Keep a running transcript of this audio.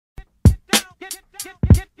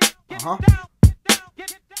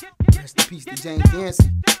Rest in peace to James Dancy.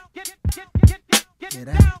 Hear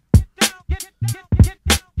that?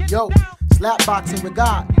 Yo, slap boxing with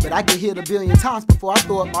God, but I get hit 1,000,000,000 times before I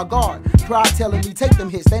throw up my guard. Pride telling me take them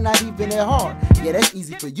hits, they not even that hard. Yeah, that's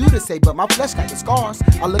easy for you to say, but my flesh got the scars.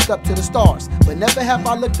 I look up to the stars, but never have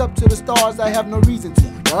I looked up to the stars, I have no reason to.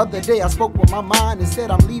 The other day I spoke with my mind and said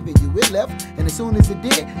I'm leaving you. It left, and as soon as it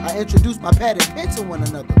did, I introduced my pad and pen to one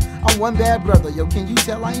another. I'm one bad brother, yo, can you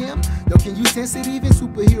tell I am? Yo, can you sense it even?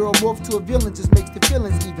 Superhero morph to a villain just makes the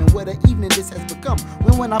feelings even. What an evening this has become.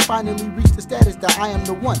 When I finally reach the status that I am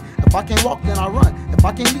the one. If I can't walk, then I'll run. If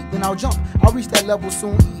I can't leap, then I'll jump. I'll reach that level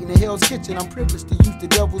soon, eating in Hell's Kitchen. I'm privileged to use the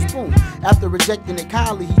devil's spoon. After rejecting it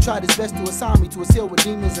kindly, he tried his best to assign me to a cell with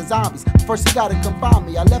demons and zombies. First he gotta confound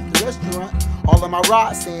me, I left the restaurant. All of my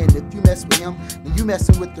rides saying, if you mess with him, then you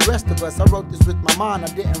messing with the rest of us. I wrote this with my mind, I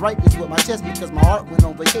didn't write this with my chest because my heart went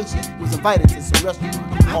on vacation. He was invited to some restaurant.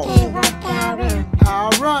 I can't walk, I'll run.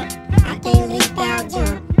 I'll run. I can't leap, I'll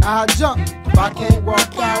jump. I'll jump. If I can't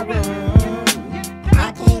walk, I'll run.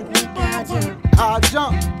 I can't leap, I'll jump. I'll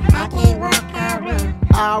jump. I can't walk, I'll run.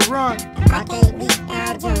 I'll run. I can't leap,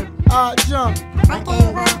 I'll jump. I'll jump. I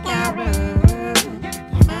can't walk,